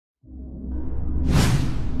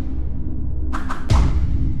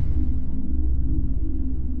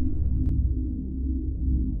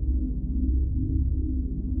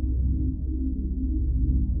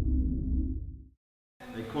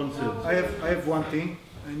have one thing,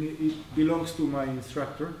 and it belongs to my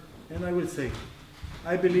instructor, and I will say,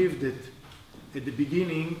 I believe that at the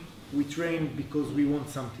beginning, we train because we want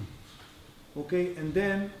something. Okay, and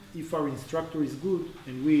then if our instructor is good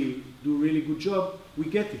and we do a really good job, we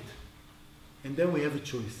get it. And then we have a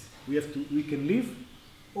choice. We can leave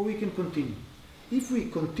or we can continue. If we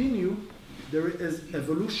continue, there is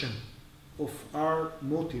evolution of our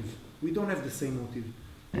motive. We don't have the same motive.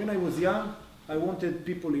 When I was young, I wanted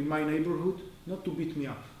people in my neighborhood not to beat me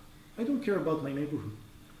up. I don't care about my neighborhood.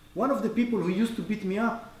 One of the people who used to beat me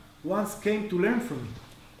up once came to learn from me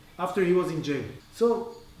after he was in jail.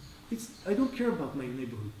 So I don't care about my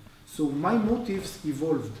neighborhood. So my motives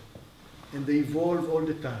evolved, and they evolve all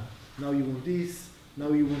the time. Now you want this, now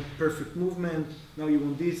you want perfect movement, now you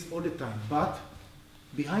want this all the time. But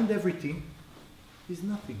behind everything is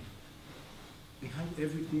nothing. Behind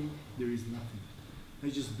everything, there is nothing. I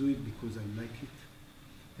just do it because I like it.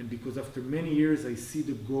 And because after many years, I see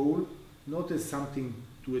the goal, not as something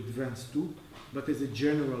to advance to, but as a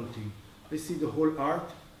general thing. I see the whole art.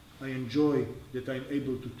 I enjoy that I'm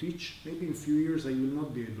able to teach. Maybe in a few years, I will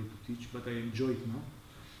not be able to teach, but I enjoy it now.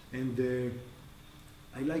 And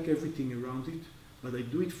I like everything around it, but I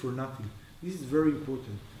do it for nothing. This is very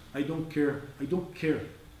important. I don't care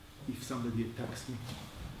if somebody attacks me.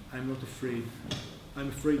 I'm not afraid. I'm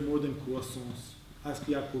afraid more than croissants. Ask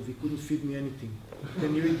Yakov, he couldn't feed me anything.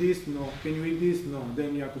 Can you eat this? No. Can you eat this? No.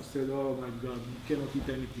 Then Yakov said, oh my God, you cannot eat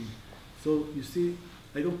anything. So you see,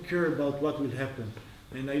 I don't care about what will happen.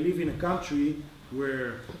 And I live in a country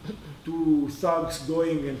where two thugs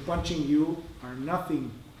going and punching you are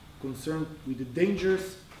nothing concerned with the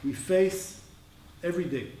dangers we face every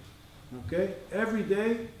day. Okay? Every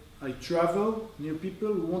day I travel near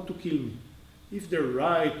people who want to kill me. If they're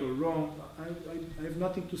right or wrong, I have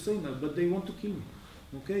nothing to say now, but they want to kill me.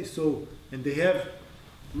 Okay, so, and they have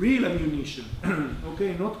real ammunition,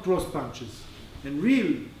 okay, not cross punches, and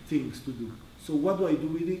real things to do. So what do I do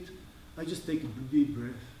with it? I just take a deep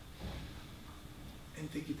breath and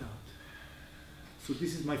take it out. So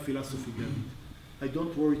this is my philosophy, David. I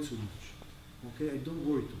don't worry too much. Okay, I don't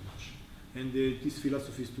worry too much. And this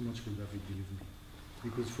philosophy is too much for David, believe me.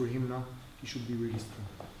 Because for him now, he should be really strong.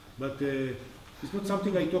 But it's not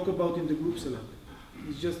something I talk about in the groups a lot.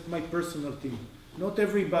 It's just my personal thing. Not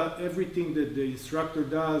everything that the instructor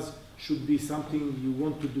does should be something you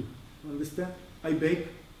want to do. Understand? I bake.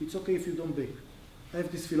 It's okay if you don't bake. I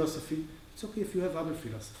have this philosophy. It's okay if you have other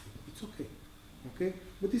philosophy. It's okay. Okay?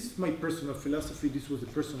 But this is my personal philosophy. This was a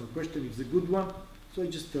personal question. It's a good one. So I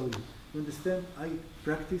just tell you. You understand? I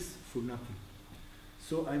practice for nothing.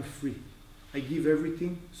 So I'm free. I give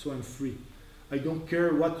everything, so I'm free. I don't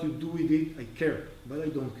care what you do with it. I care, but I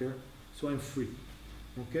don't care, so I'm free.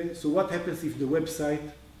 Okay? So what happens if the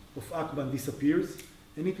website of AKBAN disappears?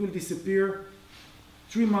 And it will disappear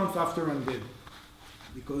 3 months after I'm dead,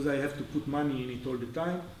 because I have to put money in it all the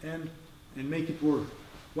time and make it work.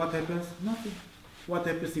 What happens? Nothing. What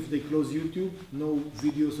happens if they close YouTube? No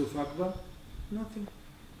videos of AKBAN? Nothing.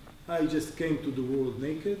 I just came to the world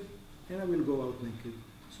naked, and I will go out naked.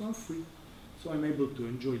 So I'm free. So I'm able to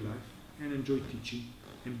enjoy life and enjoy teaching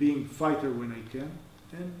and being fighter when I can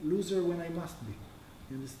and loser when I must be.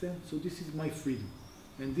 You understand? So this is my freedom.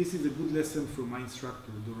 And this is a good lesson from my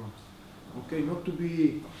instructor, Doron. Okay, not to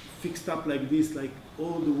be fixed up like this, like,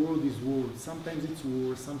 oh, the world is war. Sometimes it's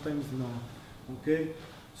war, sometimes no. Okay?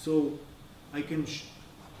 So I can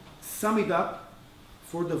sum it up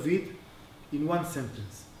for David in one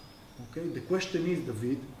sentence. Okay? The question is,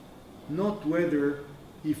 David, not whether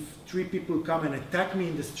if 3 people come and attack me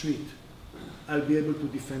in the street, I'll be able to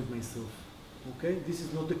defend myself. Okay? This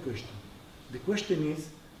is not the question. The question is,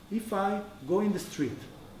 if I go in the street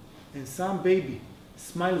and some baby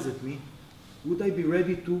smiles at me, would I be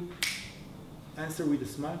ready to answer with a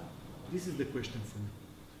smile? This is the question for me.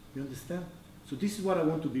 You understand? So this is what I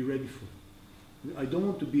want to be ready for. I don't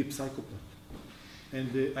want to be a psychopath.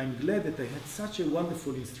 And I'm glad that I had such a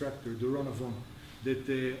wonderful instructor, Doron Avon,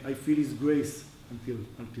 that I feel his grace until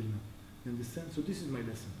now. You understand? So this is my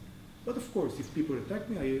lesson. But of course, if people attack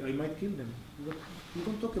me, I might kill them. But you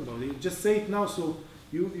don't talk about it. Just say it now so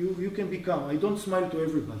you can be calm. I don't smile to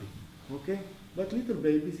everybody. Okay? But little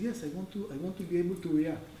babies, yes, I want to be able to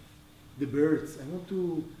react. The birds, I want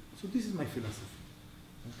to. So this is my philosophy.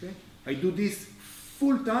 Okay? I do this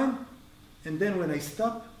full time, and then when I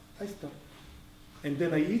stop, I stop. And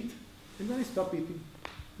then I eat, and then I stop eating.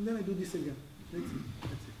 And then I do this again. That's it.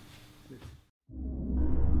 That's it.